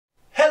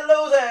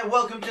and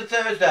welcome to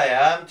Thursday.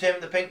 I'm Tim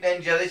the Pink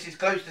Ninja. This is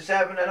Close to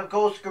 7 and of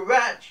course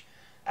Scratch.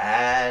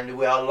 And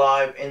we are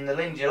live in the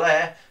Ninja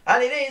Lair.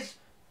 And it is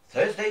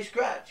Thursday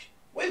Scratch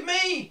with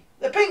me,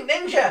 the Pink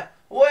Ninja.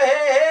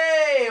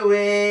 Way,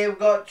 we've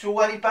got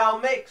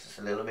 £20 mix. It's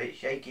a little bit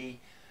shaky.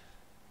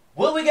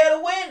 Will we get a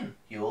win?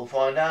 You'll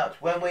find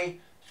out when we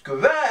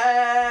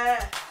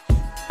scratch.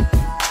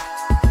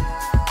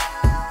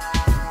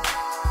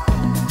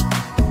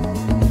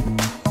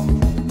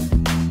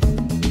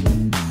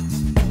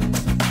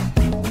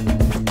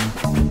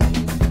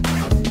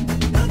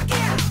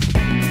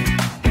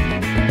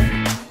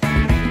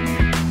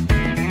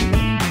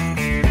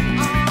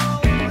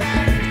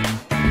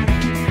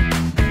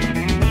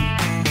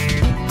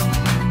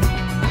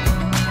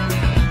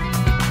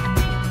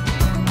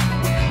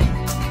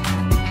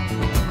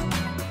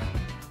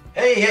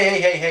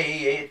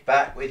 Hey, it's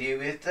back with you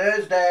with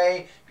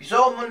Thursday. If you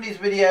saw Monday's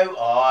video,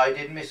 I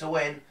did miss a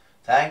win.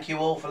 Thank you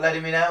all for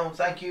letting me know.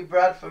 Thank you,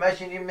 Brad, for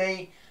messaging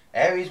me.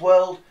 Aries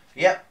World.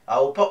 Yep, I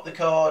will pop the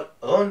card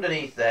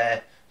underneath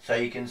there so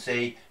you can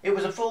see it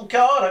was a full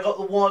card. I got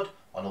the wad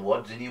on the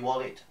wads in your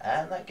wallet,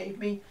 and that gave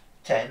me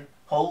 10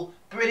 whole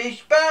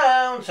British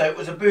pounds. So it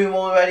was a boom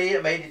already.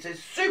 It made it a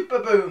super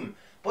boom.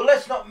 But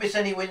let's not miss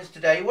any wins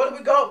today. What have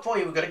we got for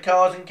you? We've got a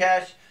Cars and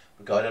Cash.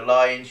 We've got a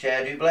Lion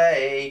Share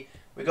Double.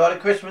 We got a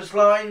Christmas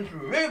Line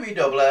Ruby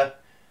Doubler,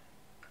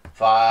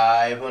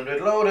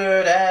 500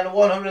 loaded and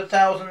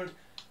 100,000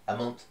 a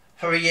month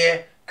for a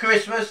year.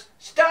 Christmas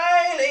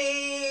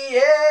styly,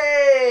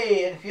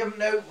 yay! And if you haven't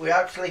known, we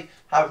actually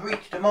have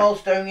reached a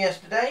milestone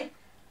yesterday.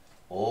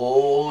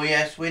 Oh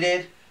yes, we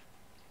did.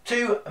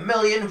 2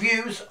 million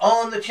views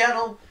on the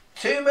channel.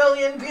 2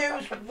 million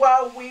views.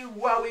 Wowie,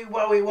 wowie,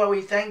 wowie,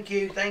 wowie. Thank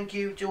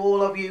you to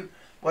all of you,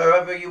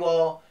 wherever you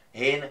are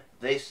in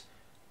this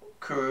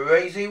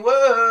crazy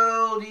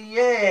world.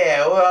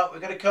 Yeah, well, we've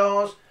got a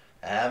Cars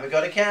and we've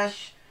got a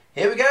Cash.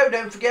 Here we go.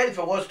 Don't forget, if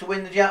I was to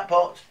win the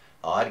jackpot,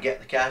 I'd get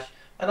the cash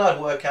and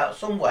I'd work out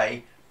some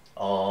way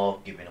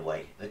of giving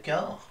away the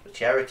car for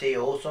charity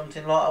or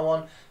something like that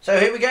one. So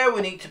here we go.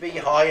 We need to be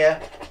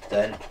higher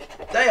than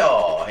they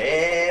are.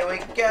 Here we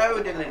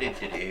go.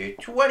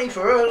 20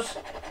 for us,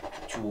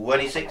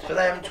 26 for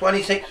them,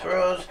 26 for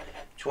us,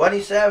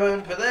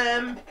 27 for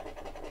them,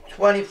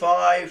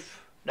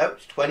 25, nope,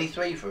 it's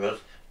 23 for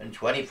us, and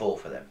 24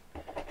 for them.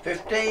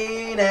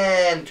 15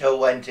 and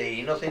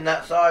 20. Nothing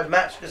that side.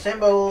 Match the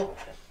symbol.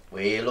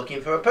 We're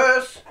looking for a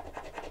purse.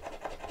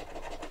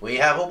 We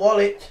have a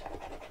wallet.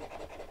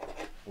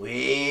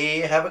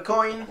 We have a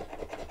coin.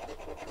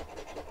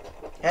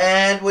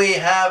 And we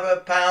have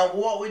a pound.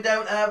 What we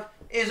don't have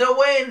is a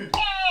win.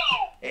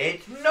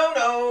 It's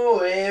no.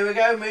 Here we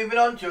go. Moving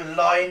on to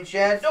Lion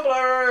Share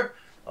Doubler.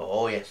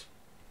 Oh yes.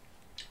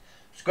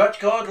 Scratch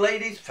card,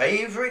 ladies'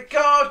 favourite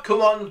card.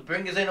 Come on,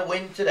 bring us in a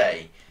win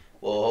today.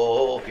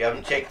 Whoa, if you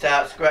haven't checked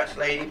out Scratch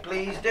Lady,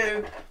 please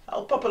do.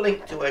 I'll pop a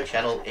link to her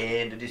channel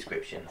in the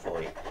description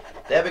for you.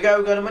 There we go,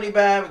 we've got a money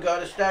bag, we've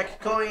got a stack of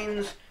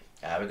coins,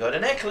 and we've got a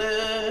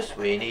necklace.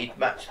 We need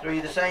match 3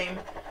 the same.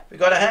 We've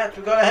got a hat,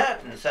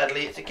 and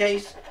sadly it's a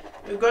case.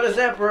 We've got a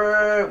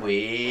zebra,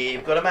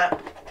 we've got a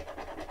map,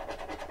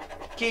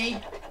 key,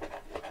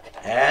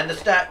 and a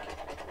stack.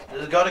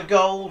 There's got a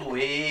gold,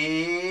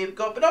 we've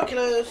got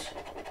binoculars.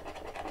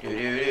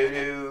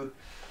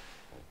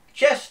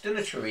 Chest and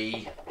a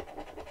tree.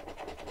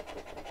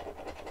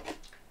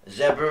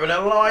 Zebra and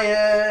a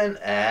lion.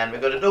 And we've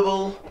got a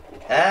double.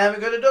 And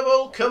we've got a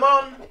double. Come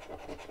on.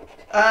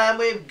 And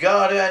we've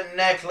got a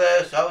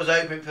necklace. I was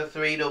hoping for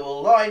 3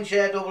 double. Lion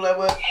Share Double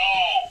over.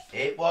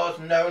 It was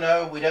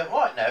no. We don't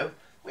like no.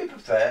 We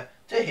prefer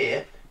to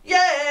hear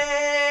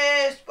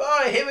yes.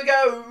 Bye. Here we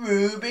go.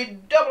 Ruby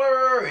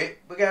Doubler. Here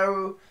we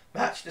go.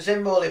 Match the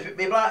symbol. If it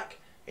be black,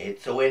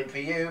 it's a win for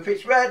you. If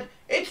it's red,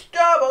 it's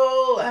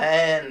double.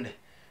 And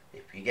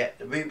if you get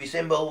the ruby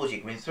symbols, you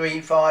can win 3,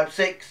 5,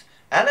 6,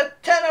 and a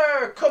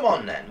tenner. Come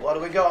on then. What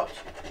do we got?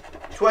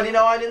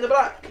 29 in the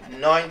black,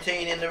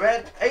 19 in the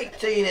red,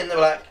 18 in the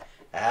black,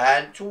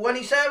 and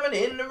 27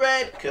 in the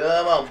red.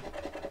 Come on.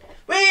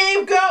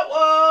 We've got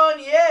one.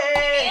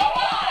 Yeah.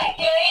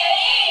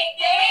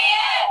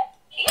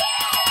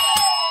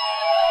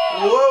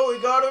 Whoa, we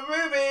got a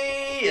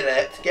ruby.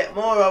 Let's get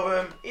more of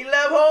them.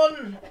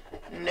 11.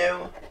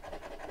 No.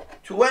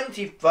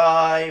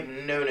 25.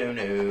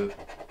 No.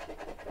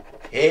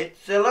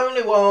 It's a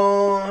lonely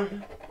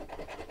one.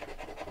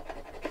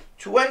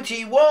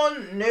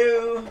 21.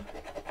 No.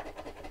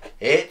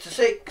 It's a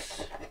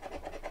 6.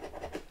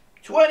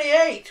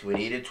 28. We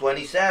need a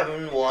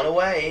 27. One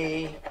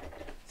away.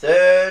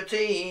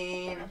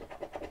 13.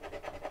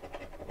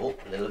 Oh,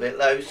 a little bit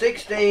low.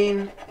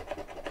 16.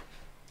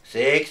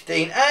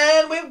 16.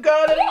 And we've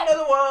got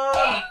another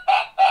one.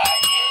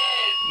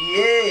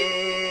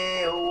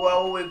 Yeah.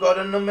 Well, we've got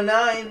a number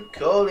 9.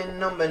 Calling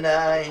number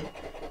 9.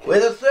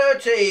 With a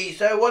 30.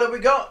 So what have we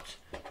got?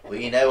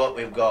 We know what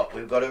we've got.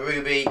 We've got a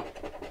ruby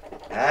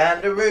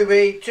and a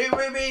ruby. 2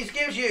 rubies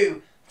gives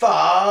you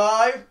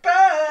 £5.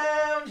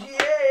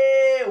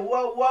 Yeah.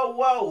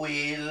 Whoa.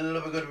 We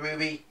love a good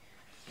ruby.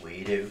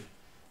 We do.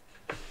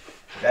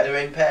 Better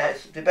in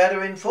pairs, be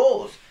better in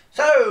fours.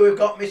 So we've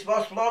got Miss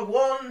Boss Vlog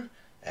 1,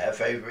 her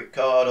favourite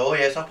card. Oh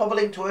yes, I'll pop a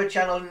link to her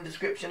channel in the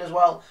description as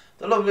well.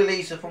 The lovely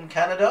Lisa from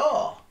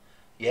Canada.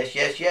 Yes,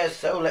 yes, yes.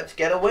 So let's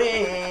get a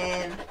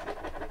win.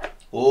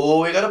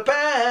 Oh, we got a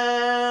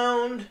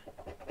pound.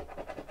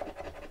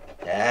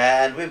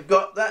 And we've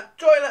got that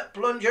toilet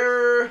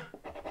plunger.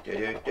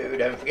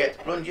 Don't forget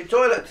to plunge your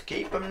toilets.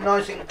 Keep them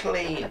nice and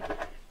clean.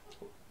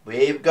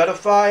 We've got a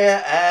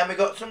fire and we've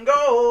got some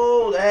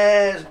gold.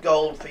 There's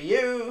gold for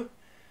you.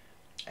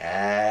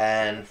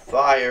 And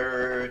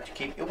fire to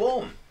keep you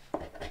warm.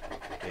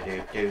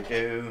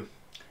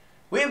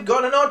 We've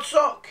got an odd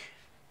sock.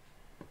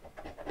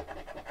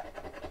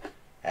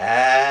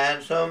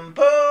 And some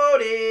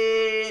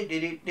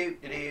pudding.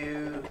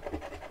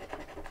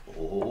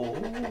 Oh.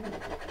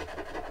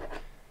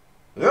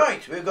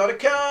 Right, we've got a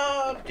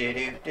card.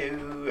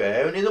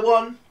 Only the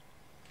one.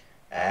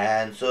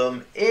 And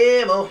some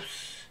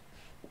earmuffs.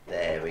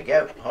 There we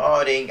go.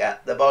 Harding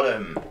at the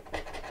bottom.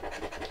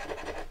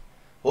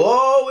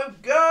 Oh,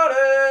 we've got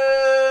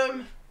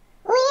them.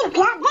 We've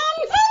got them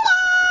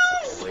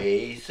fingers.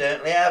 We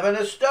certainly have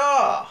a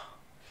star.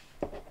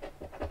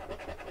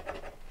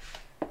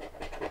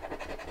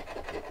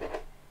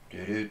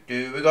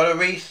 We got a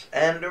wreath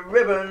and a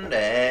ribbon.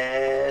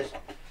 There's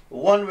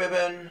one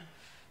ribbon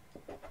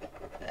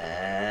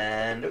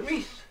and a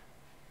wreath.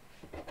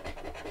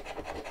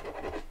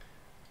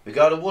 We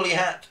got a woolly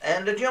hat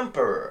and a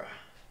jumper.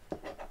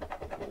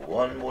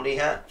 One woolly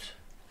hat,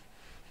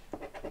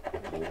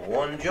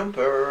 one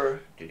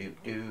jumper.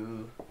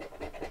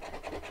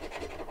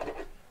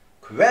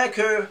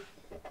 Cracker,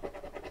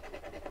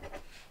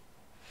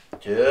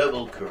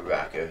 double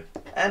cracker,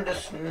 and a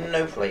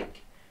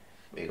snowflake.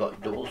 We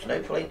got double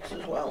snowflakes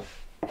as well.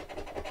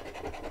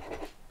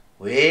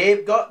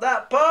 We've got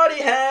that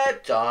party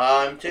hat.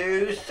 Time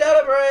to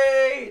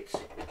celebrate.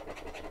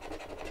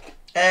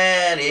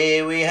 And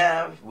here we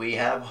have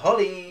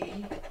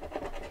holly.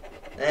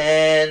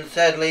 And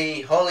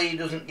sadly, holly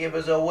doesn't give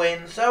us a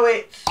win, so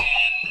it's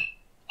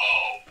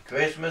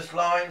Christmas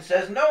line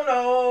says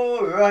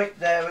no. Right,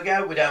 there we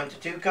go. We're down to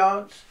 2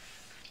 cards.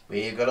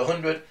 We've got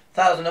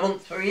 100,000 a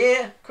month for a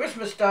year.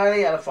 Christmas style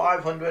and a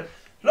 500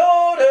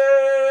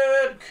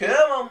 loaded.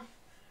 Come on.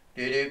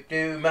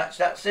 Match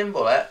that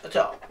symbol at the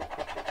top.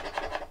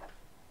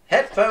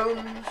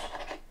 Headphones.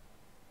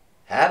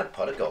 Had a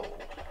pot of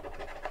gold.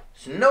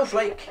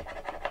 Snowflake.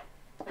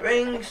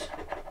 Rings.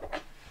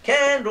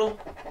 Candle.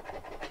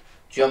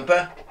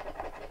 Jumper.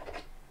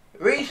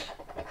 Wreath.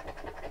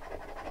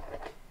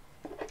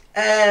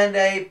 And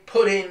a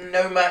pudding.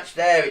 No match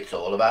there. It's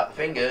all about the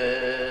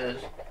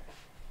fingers.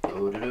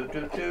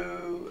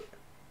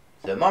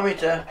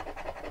 Thermometer.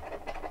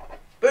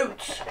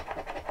 Boots.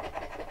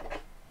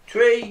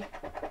 Tree.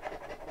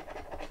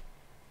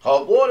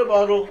 Hot water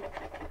bottle.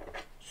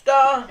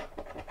 Star.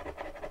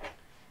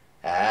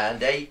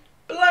 And a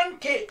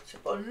blanket.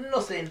 But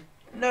nothing.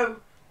 No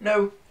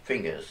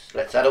fingers.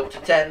 Let's add up to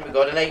 10. We've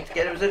got an 8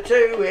 together as a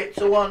 2. It's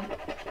a 1.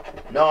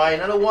 9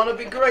 and a 1 would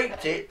be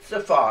great. It's a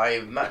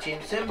 5.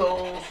 Matching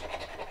symbols.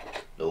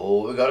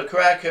 Oh, we've got a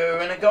cracker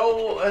and a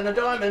gold and a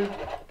diamond.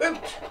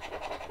 Boot.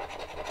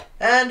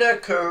 And a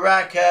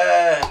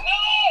cracker.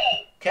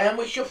 Can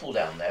we shuffle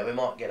down there? We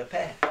might get a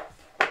pair.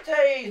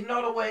 Today's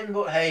not a win,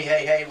 but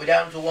hey, we're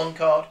down to 1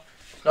 card.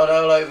 It's not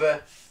all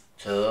over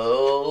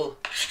till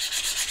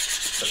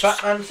the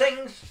fat man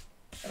sings.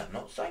 And I've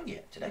not sang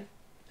yet today.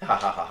 Ha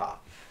ha ha ha.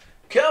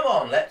 Come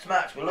on, let's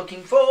match. We're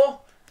looking for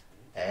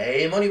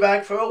a money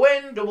bag for a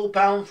win, double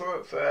pound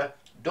for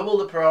double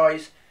the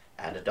prize,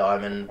 and a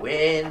diamond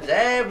wins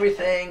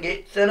everything.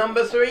 It's a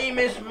number 3,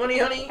 Miss Money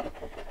Honey.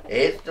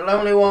 It's the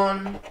lonely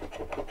one.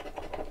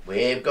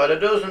 We've got a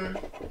dozen.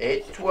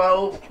 It's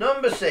 12.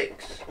 Number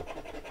 6.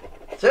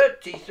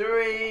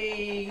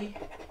 33.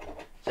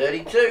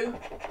 32.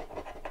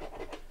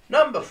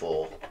 Number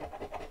 4.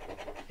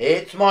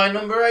 It's my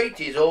number 8.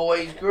 He's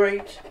always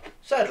great.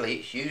 Sadly,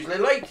 it's usually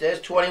late.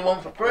 There's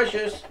 21 for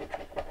Precious.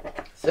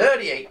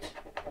 38.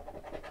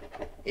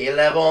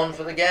 11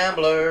 for the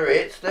Gambler.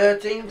 It's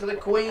 13 for the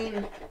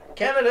Queen.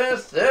 Canada.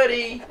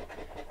 30.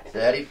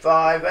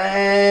 35.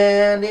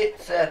 And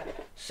it's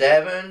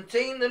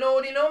 17, the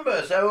naughty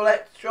number. So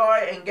let's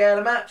try and get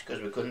a match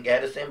because we couldn't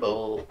get a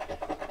symbol.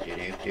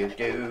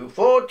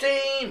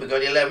 14. We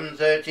got 11,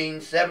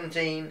 13,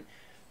 17.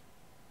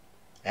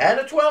 And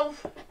a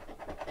 12.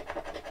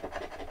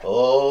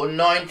 Oh,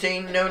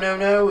 19,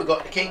 no, we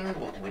got the king,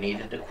 but we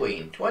needed the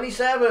queen.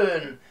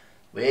 27,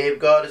 we've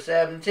got a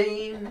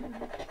 17.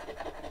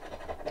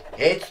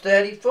 It's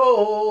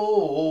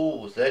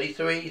 34,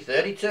 33,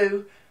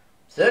 32,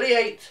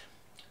 38,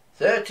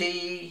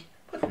 30,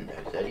 but no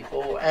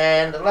 34,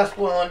 and the last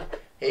one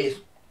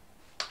is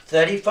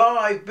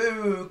 35.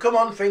 Boo, come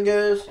on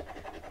fingers.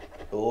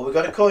 Oh, we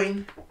got a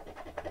coin.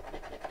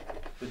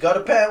 We got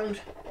a pound.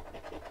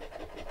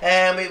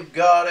 And we've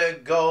got a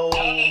gold.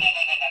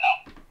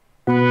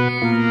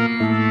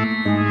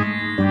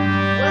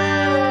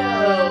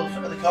 Well,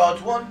 some of the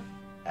cards won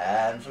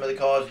and some of the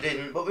cards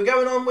didn't, but we're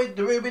going on with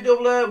the Ruby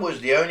Doubler. Was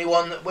the only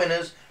one that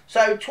winners,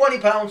 So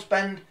 £20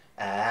 spend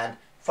and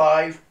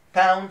 £5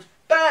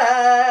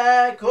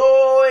 back.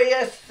 Oh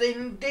yes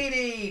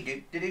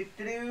indeedy.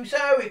 So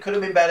it could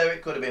have been better,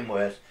 it could have been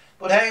worse.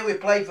 But hey, we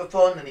play for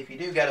fun, and if you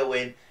do get a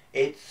win,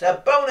 it's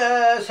a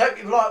bonus. Hope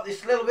you've liked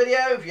this little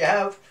video. If you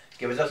have,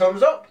 give us a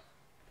thumbs up.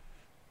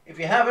 If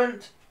you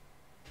haven't,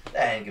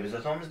 then give us a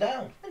thumbs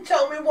down. And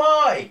tell me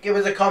why. Give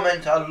us a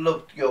comment. I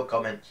love your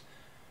comments.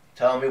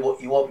 Tell me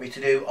what you want me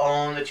to do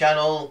on the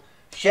channel.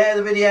 Share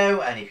the video,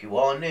 and if you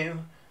are new,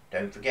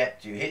 don't forget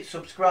to hit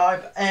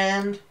subscribe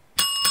and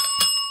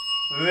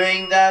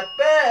ring that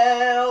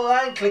bell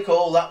and click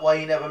all, that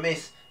way you never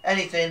miss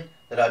anything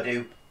that I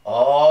do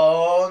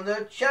on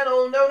the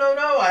channel. No,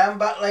 I am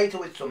back later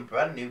with some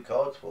brand new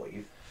cards for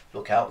you.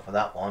 Look out for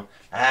that one.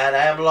 And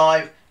I am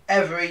live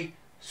every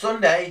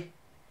Sunday.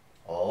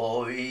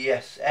 Oh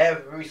yes,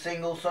 every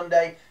single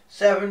Sunday,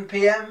 7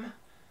 PM.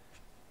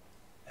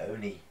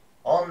 Only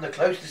on the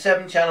Close to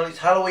 7 channel. It's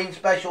Halloween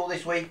special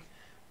this week.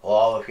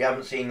 Oh, if you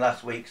haven't seen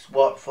last week's,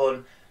 what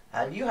fun.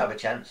 And you have a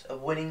chance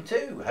of winning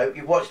too. I hope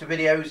you've watched the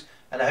videos,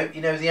 and I hope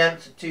you know the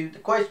answer to the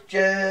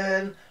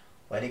question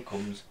when it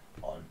comes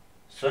on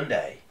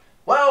Sunday.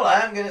 Well, I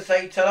am going to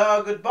say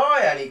ta-da,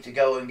 goodbye. I need to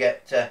go and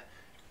get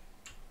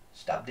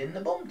stabbed in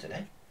the bum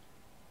today.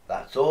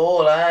 That's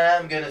all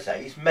I'm going to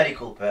say. It's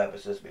medical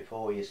purposes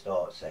before you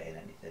start saying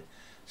anything.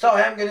 So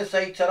I am going to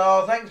say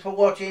ta-da. Thanks for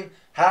watching.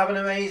 Have an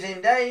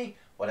amazing day,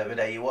 whatever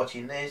day you're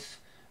watching this.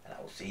 And I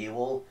will see you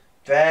all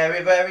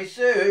very, very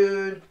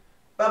soon.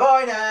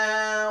 Bye-bye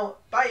now.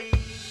 Bye.